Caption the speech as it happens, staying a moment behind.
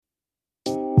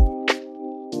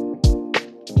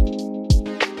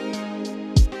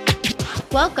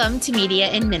Welcome to Media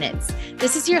in Minutes.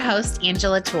 This is your host,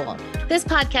 Angela Toole. This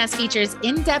podcast features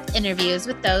in-depth interviews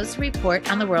with those who report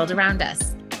on the world around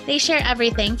us. They share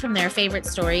everything from their favorite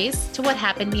stories to what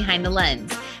happened behind the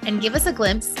lens and give us a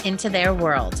glimpse into their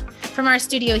world. From our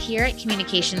studio here at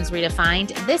Communications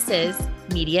Redefined, this is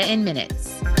Media in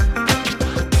Minutes.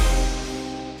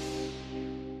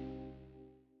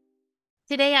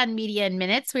 Today on Media in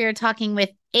Minutes, we are talking with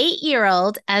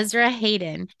 8-year-old Ezra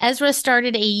Hayden. Ezra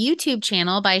started a YouTube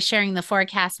channel by sharing the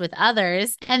forecast with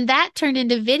others, and that turned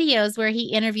into videos where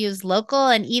he interviews local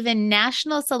and even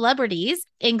national celebrities,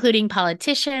 including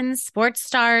politicians, sports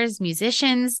stars,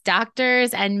 musicians,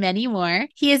 doctors, and many more.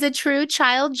 He is a true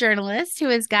child journalist who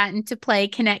has gotten to play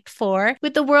Connect Four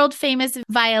with the world-famous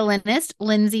violinist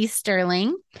Lindsey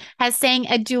Stirling, has sang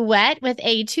a duet with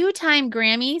a 2-time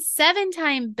Grammy,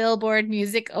 7-time Billboard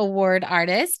Music Award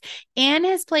artist, and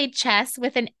has played chess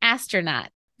with an astronaut.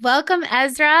 Welcome,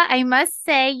 Ezra. I must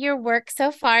say your work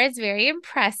so far is very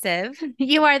impressive.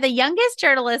 You are the youngest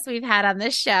journalist we've had on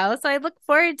this show, so I look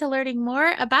forward to learning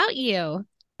more about you.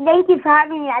 Thank you for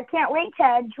having me. I can't wait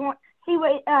to see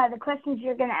what the questions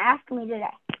you're going to ask me today.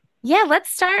 Yeah,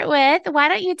 let's start with, why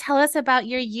don't you tell us about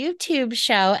your YouTube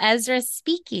show, Ezra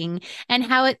Speaking, and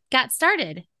how it got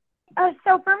started?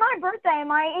 So for my birthday,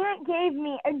 my aunt gave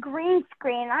me a green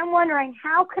screen. I'm wondering,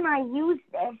 how can I use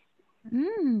this?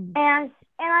 And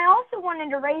I also wanted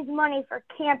to raise money for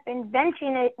Camp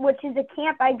Invention, which is a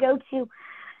camp I go to.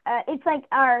 It's like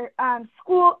our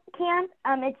school camp.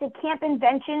 It's a Camp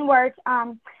Invention where it's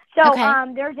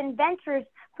there's inventors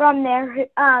from there.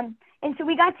 And so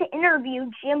we got to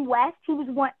interview Jim West. He was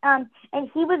one, and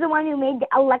he was the one who made the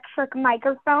electric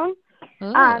microphone.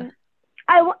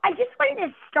 I just wanted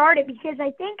to start it because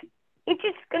I think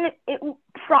it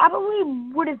probably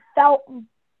would have felt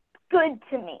good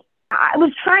to me. I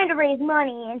was trying to raise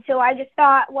money, and so I just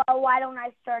thought, well, why don't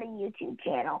I start a YouTube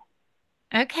channel?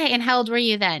 Okay, and how old were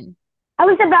you then? I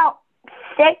was about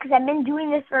 6. I've been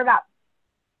doing this for about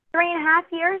 3.5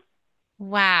 years.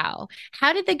 Wow.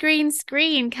 How did the green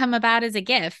screen come about as a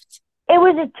gift? It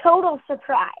was a total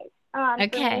surprise for me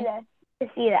to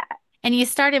see that. And you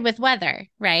started with weather,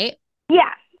 right?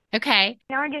 Yeah. Okay.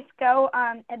 Now I just go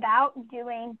about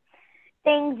doing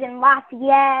things in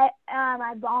Lafayette.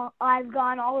 I've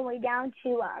gone all the way down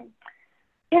to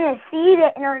Tennessee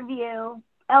to interview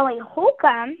Ellie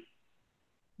Holcomb.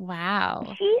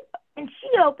 Wow. She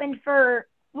opened for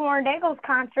Lauren Daigle's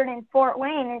concert in Fort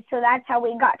Wayne, and so that's how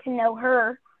we got to know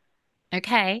her.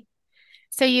 Okay.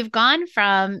 So you've gone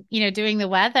from, doing the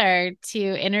weather to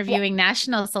interviewing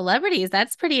national celebrities.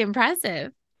 That's pretty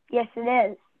impressive. Yes,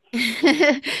 it is.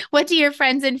 What do your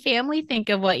friends and family think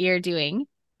of what you're doing?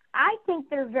 I think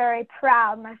they're very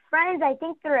proud. My friends, I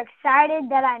think they're excited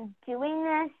that I'm doing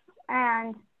this,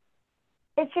 and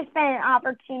it's just been an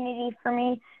opportunity for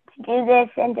me to do this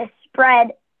and to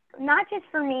spread, not just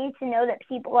for me to know that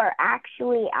people are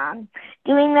actually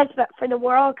doing this, but for the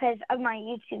world because of my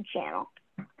YouTube channel.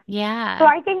 Yeah. So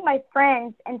I think my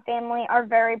friends and family are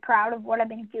very proud of what I've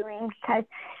been doing because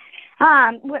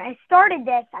when I started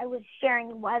this, I was sharing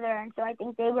the weather, and so I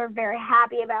think they were very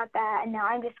happy about that. And now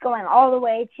I'm just going all the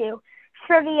way to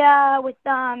trivia with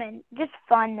them and just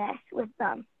funness with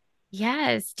them.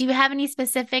 Yes. Do you have any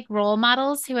specific role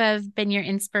models who have been your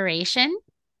inspiration?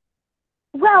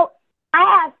 Well,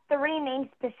 I have 3 main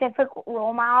specific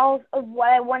role models of what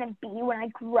I want to be when I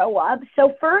grow up.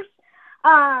 So first,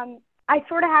 I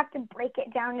sort of have to break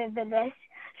it down into this.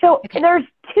 So there's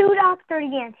 2 Dr.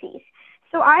 Yanceys.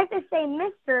 So I have to say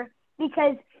Mr.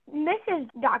 because Mrs.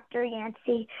 Dr.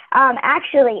 Yancey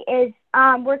actually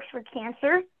works for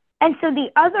cancer. And so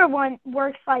the other one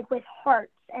works with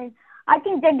hearts. And I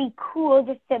think that'd be cool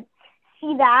just to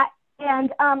see that.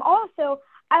 And I also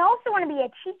want to be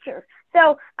a teacher.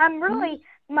 So I'm really,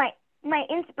 my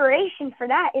inspiration for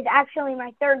that is actually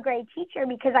my 3rd grade teacher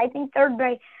because I think third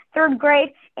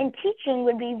grade and teaching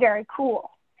would be very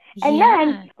cool. And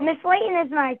then Miss Layton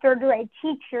is my 3rd grade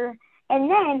teacher. And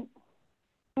then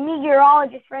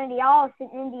meteorologist Randy Allis in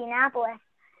Indianapolis.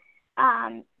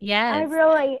 I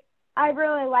really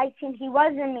liked him. He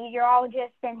was a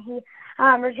meteorologist and he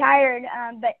retired,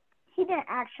 but he didn't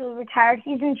actually retire.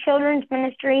 He's in children's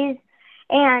ministries,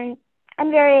 and I'm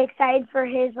very excited for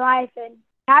his life and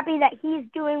happy that he's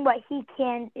doing what he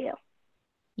can do.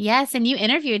 Yes, and you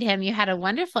interviewed him. You had a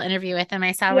wonderful interview with him.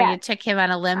 I saw where you took him on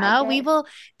a limo. We will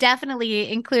definitely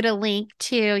include a link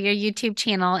to your YouTube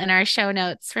channel in our show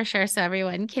notes for sure so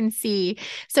everyone can see.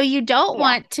 So you don't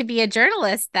want to be a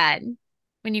journalist then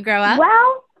when you grow up?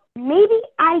 Well, maybe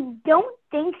I don't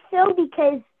think so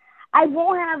because I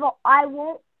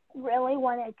won't really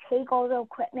want to take all the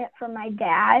equipment from my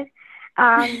dad.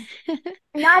 Um,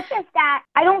 Not just that,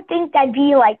 I don't think that'd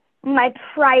be like my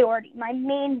priority, my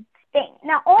main thing.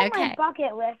 Now, on my Okay.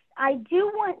 bucket list, I do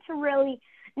want to really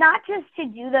not just to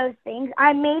do those things.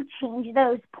 I may change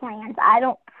those plans. I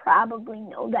don't probably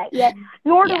know that yet,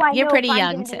 nor do Yeah, I you're know if pretty I'm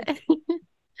young going to to. be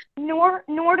nor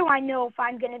do I know if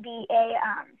I'm going to be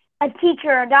a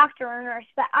teacher, a doctor, or a nurse.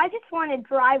 But I just want to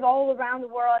drive all around the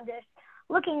world, just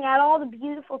looking at all the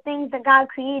beautiful things that God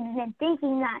created, and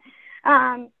thinking that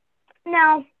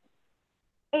now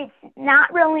it's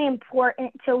not really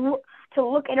important to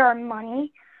look at our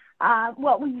money.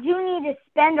 What we do need to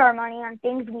spend our money on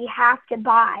things we have to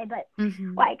buy, but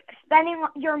Mhm. like spending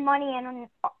your money on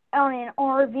an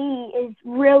RV is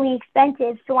really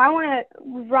expensive. So I want to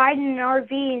ride in an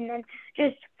RV and then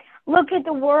just look at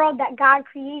the world that God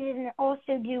created and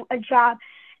also do a job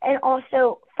and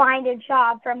also find a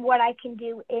job from what I can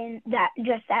do in that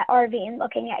RV and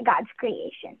looking at God's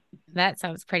creation. That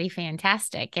sounds pretty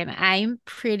fantastic. And I'm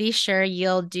pretty sure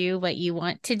you'll do what you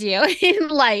want to do in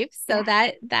life. So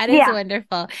Yeah. that is Yeah.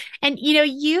 wonderful. And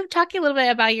you've talked a little bit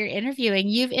about your interviewing.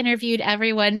 You've interviewed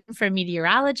everyone from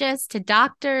meteorologists to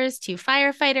doctors to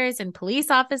firefighters and police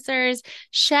officers,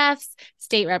 chefs,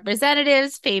 state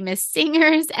representatives, famous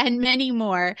singers, and many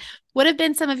more. What have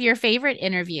been some of your favorite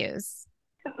interviews?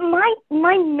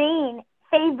 My main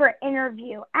favorite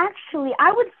interview, actually,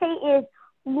 I would say is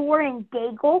Lauren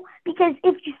Daigle, because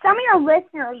if some of your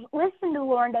listeners listen to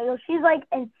Lauren Daigle, she's like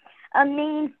a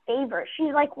main favorite.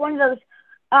 She's like one of those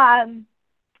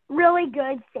really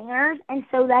good singers, and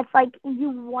so that's like you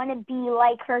want to be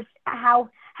like her, how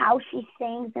she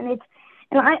sings, and it's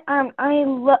and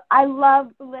I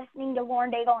love listening to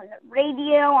Lauren Daigle on the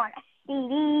radio, on a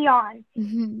CD, on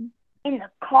Mhm. in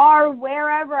the car,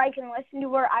 wherever I can listen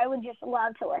to her. I would just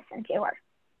love to listen to her.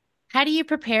 How do you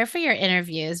prepare for your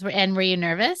interviews? And were you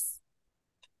nervous?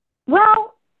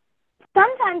 Well,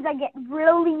 sometimes I get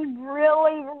really,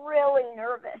 really, really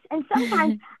nervous, and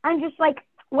sometimes I'm just like,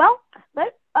 well,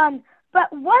 let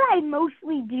But what I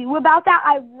mostly do about that,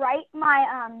 I write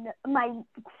my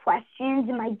questions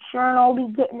in my journal.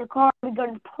 We get in the car, we go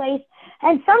to the place,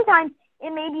 and sometimes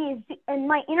it may be in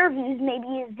my interviews,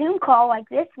 maybe a Zoom call like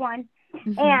this one,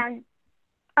 Mhm.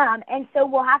 and so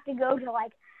we'll have to go to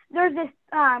like there's this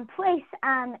place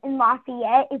in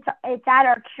Lafayette. It's at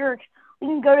our church. We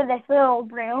can go to this little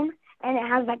room, and it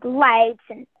has like lights,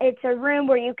 and it's a room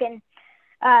where you can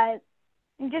uh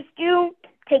just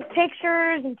take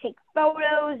pictures and take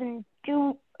photos and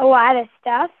do a lot of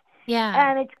stuff.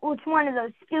 Yeah, And it's one of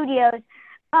those studios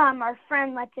our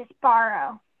friend lets us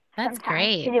borrow that's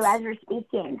sometimes to great. do Ezra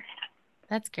speaking.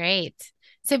 That's great.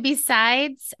 So,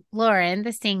 besides Lauren,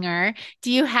 the singer,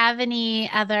 do you have any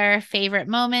other favorite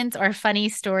moments or funny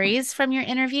stories from your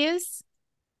interviews?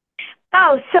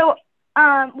 Oh, so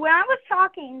when I was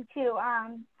talking to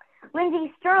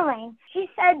Lindsay Sterling, she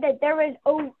said that there was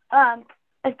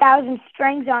 1,000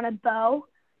 strings on a bow,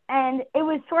 and it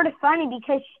was sort of funny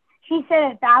because she said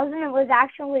 1,000. It was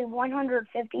actually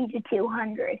 150 to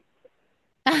 200.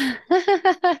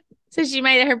 So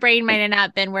her brain might have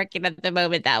not been working at the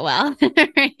moment that well.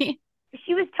 Right?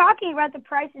 She was talking about the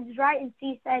Price is Right, and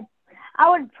she said, "I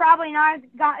would probably not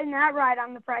have gotten that right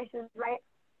on the Price is Right."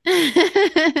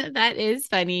 That is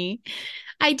funny.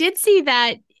 I did see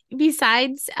that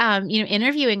besides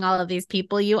interviewing all of these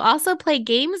people, you also play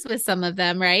games with some of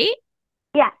them, right?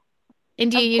 Yeah,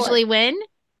 And do you of course. usually win?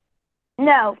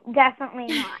 No, definitely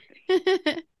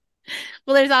not.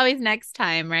 Well, there's always next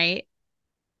time, right?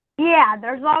 Yeah,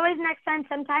 there's always next time.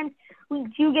 Sometimes we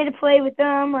do get to play with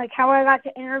them, like how I got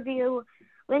to interview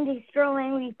Lindsay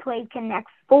Sterling. We played Connect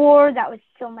Four. That was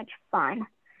so much fun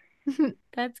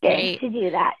That's getting great. to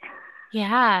do that.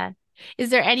 Yeah. Is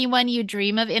there anyone you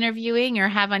dream of interviewing or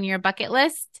have on your bucket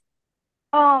list?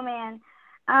 Oh man,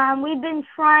 we've been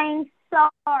trying so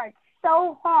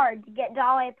hard to get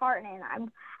Dolly Parton in.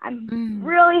 I'm Mm,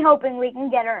 really hoping we can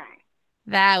get her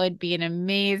that would be an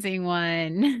amazing in.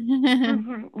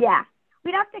 one. Yeah,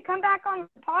 we'd have to come back on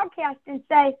the podcast and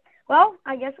say, well,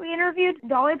 I guess we interviewed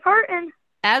Dolly Parton.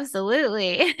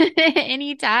 Absolutely.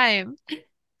 Anytime.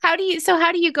 How do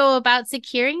you go about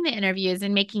securing the interviews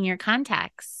and making your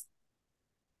contacts?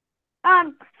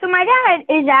 So my dad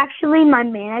is actually my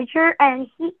manager, and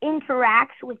he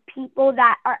interacts with people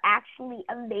that are actually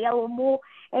available,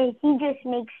 and he just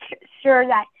makes sure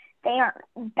that they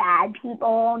aren't bad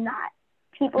people, not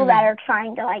people that Mhm. are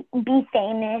trying to like be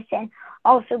famous and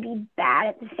also be bad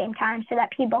at the same time, so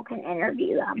that people can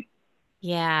interview them.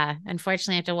 Yeah,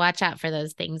 unfortunately, I have to watch out for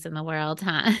those things in the world,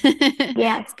 huh?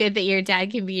 Yes. It's good that your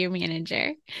dad can be your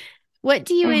manager. What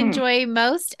do you hmm enjoy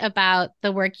most about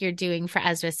the work you're doing for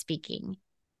Ezra Speaking?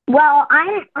 Well,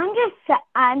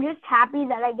 I'm just happy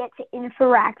that I get to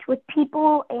interact with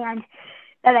people and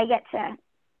that I get to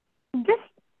just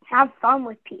have fun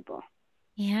with people.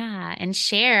 Yeah, and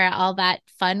share all that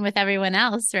fun with everyone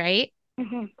else, right?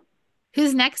 Hmm.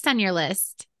 Who's next on your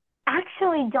list?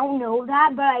 Actually, don't know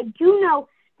that, but I do know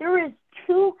there is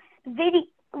two video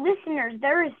listeners.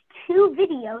 There is two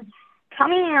videos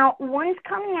coming out. One's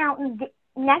coming out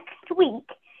next week.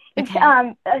 It's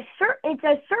Okay. it's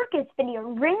a circus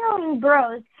video. Ringling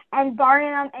Bros and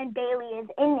Barnum and Bailey is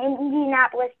in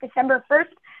Indianapolis, December 1st,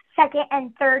 2nd,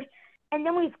 and 3rd. And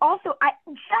then we've also I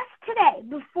just today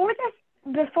before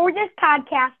this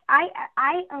podcast,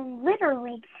 I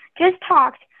literally just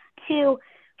talked to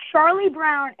Charlie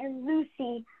Brown and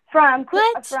Lucy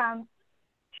What? from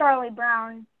Charlie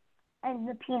Brown and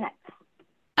the Peanuts.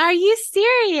 Are you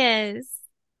serious?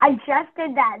 I just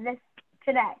did that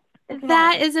today, this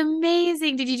That morning. is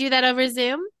amazing. Did you do that over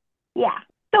Zoom? Yeah.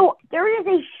 So there is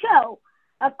a show,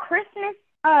 a Christmas,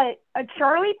 a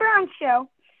Charlie Brown show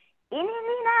in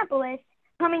Indianapolis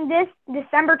coming this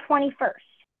December 21st.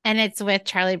 And it's with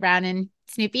Charlie Brown and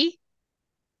Snoopy?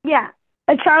 Yeah,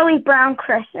 a Charlie Brown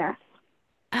Christmas.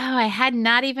 Oh, I had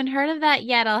not even heard of that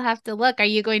yet. I'll have to look. Are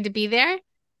you going to be there?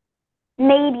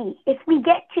 Maybe if we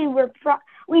get to,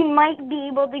 we might be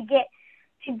able to get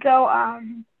to go.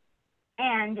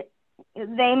 And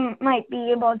they might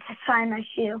be able to sign my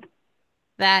shoe.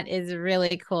 That is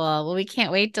really cool. Well, we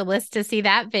can't wait to see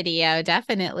that video,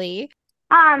 definitely.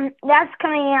 That's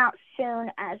coming out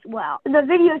soon as well. The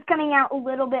video is coming out a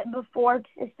little bit before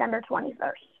December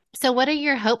 21st. So, what are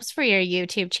your hopes for your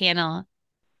YouTube channel?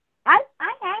 I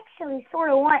actually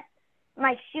sort of want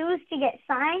my shoes to get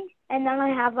signed, and then I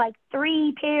have like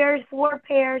 3 pairs, 4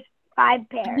 pairs, 5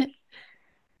 pairs.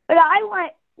 But I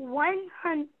want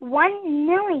 1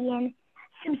 million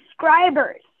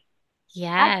subscribers. That's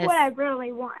Yes, what I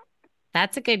really want.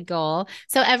 that's a good goal.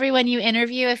 So, everyone you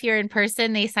interview, if you're in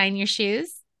person, they sign your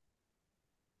shoes?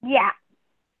 Yeah.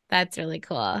 That's really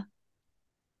cool.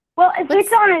 Well, if it's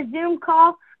What's on a Zoom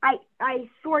call, I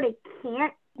sort of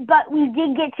can't. But we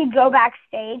did get to go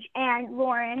backstage, and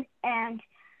Lauren and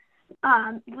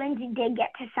Lindsay did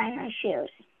get to sign my shoes.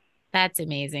 That's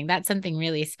amazing. That's something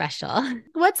really special.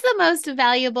 What's the most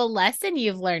valuable lesson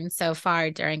you've learned so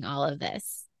far during all of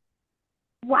this?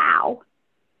 Wow.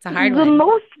 It's a hard The one.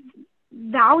 most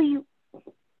value,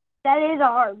 that is a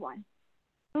hard one.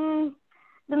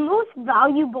 The most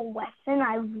valuable lesson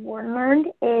I've learned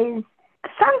is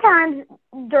sometimes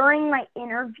during my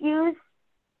interviews,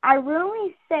 I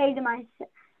really say to myself,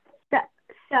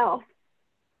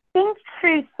 think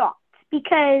true thoughts,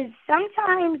 because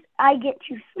sometimes I get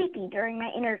too sleepy during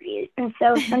my interviews, and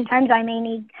so sometimes I may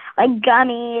need like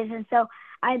gummies, and so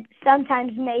I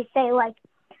sometimes may say like,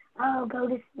 "Oh, go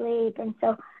to sleep," and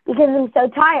so because I'm so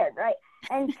tired, right?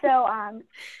 And so I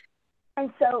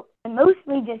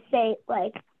mostly just say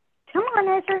like, "Come on,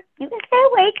 Ezra, you can stay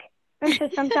awake." And so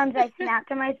sometimes I snap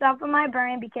to myself in my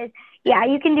brain because, yeah,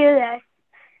 you can do this.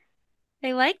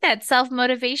 I like that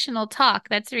self-motivational talk.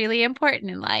 That's really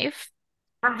important in life.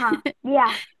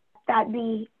 Yeah, that'd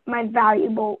be my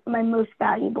most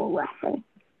valuable lesson.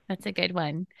 That's a good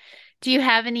one. Do you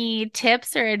have any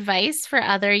tips or advice for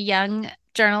other young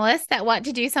journalists that want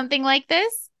to do something like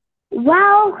this?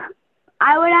 Well,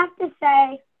 I would have to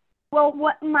say, well,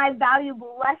 what my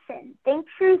valuable lesson? Think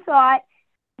true thought.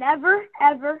 Never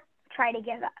ever try to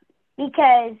give up,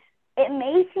 because it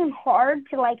may seem hard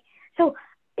to like. So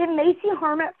it may seem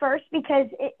hard at first because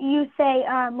you say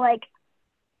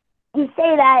you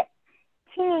say that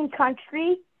King and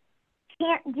Country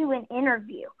can't do an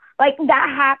interview. Like that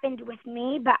happened with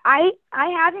me, but I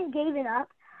haven't given up.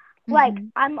 Like Hmm.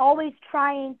 I'm always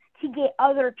trying to get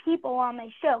other people on my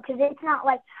show, because it's not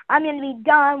like I'm going to be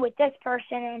done with this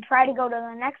person and try to go to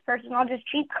the next person. I'll just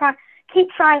keep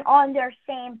trying on their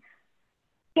same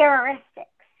characteristics.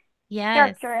 Yes.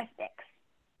 Characteristics.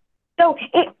 So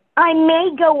I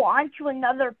may go on to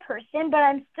another person, but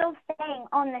I'm still staying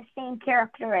on the same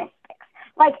characteristics.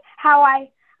 Like how I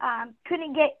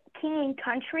couldn't get King and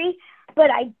Country,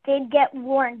 but I did get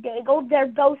Warren Daigle. They're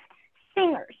both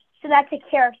singers, so that's a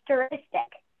characteristic.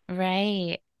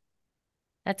 Right.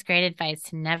 That's great advice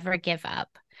to never give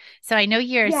up. So I know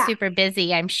you're Yeah. super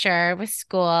busy, I'm sure, with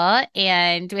school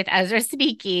and with Ezra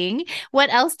speaking.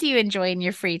 What else do you enjoy in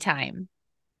your free time?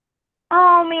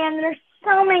 Oh man, there's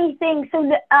so many things. So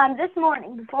this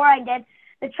morning, before I did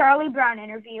the Charlie Brown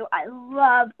interview, I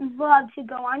love to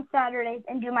go on Saturdays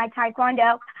and do my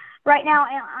taekwondo. Right now,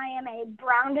 I am a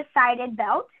brown decided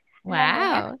belt, and then my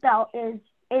next Wow. belt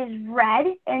is red,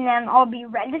 and then I'll be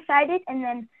red decided, and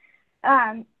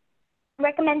then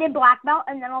recommended black belt,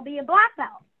 and then I'll be a black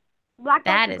belt. Black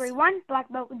belt That degree is 1,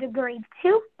 black belt degree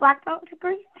 2, black belt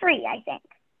degree 3, I think.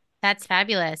 That's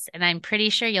fabulous. And I'm pretty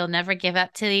sure you'll never give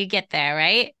up till you get there,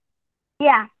 right?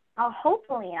 Yeah,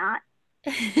 hopefully not.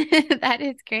 That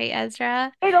is great,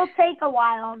 Ezra. It'll take a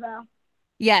while though.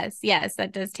 Yes, yes,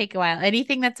 that does take a while.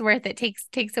 Anything that's worth it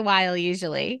takes a while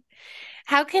usually.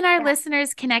 How can our Yeah.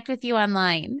 listeners connect with you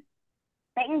online?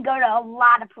 They can go to a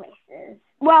lot of places.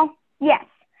 Well, yes.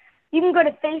 You can go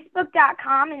to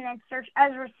facebook.com and then search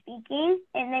Ezra Speaking,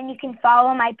 and then you can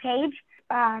follow my page.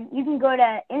 You can go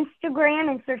to Instagram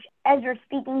and search Ezra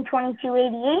Speaking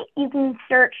 2288. You can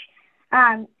search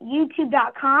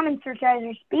youtube.com and search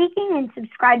Ezra Speaking and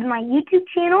subscribe to my YouTube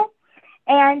channel.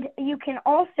 And you can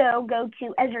also go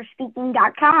to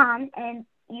EzraSpeaking.com and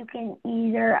you can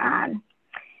either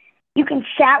you can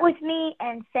chat with me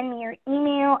and send me your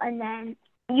email, and then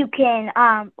you can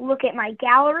look at my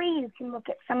gallery. You can look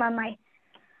at some of my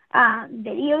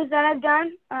videos that I've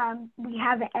done. We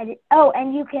have an edit. Oh,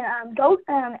 and you can go.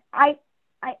 I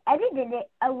edited it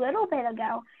a little bit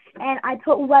ago, and I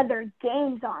put weather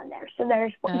games on there. So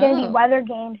there's going to be weather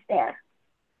games there.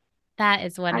 That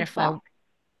is wonderful.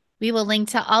 We will link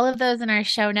to all of those in our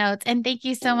show notes. And thank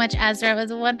you so much, Ezra. It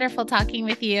was wonderful talking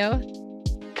with you.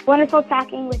 Wonderful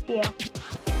talking with you.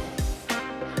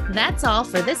 That's all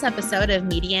for this episode of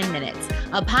Media in Minutes,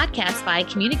 a podcast by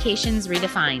Communications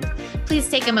Redefined. Please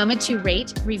take a moment to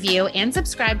rate, review, and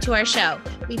subscribe to our show.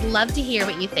 We'd love to hear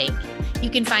what you think.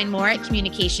 You can find more at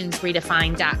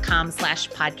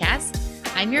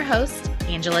communicationsredefined.com/podcast. I'm your host,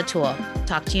 Angela Toole.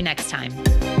 Talk to you next time.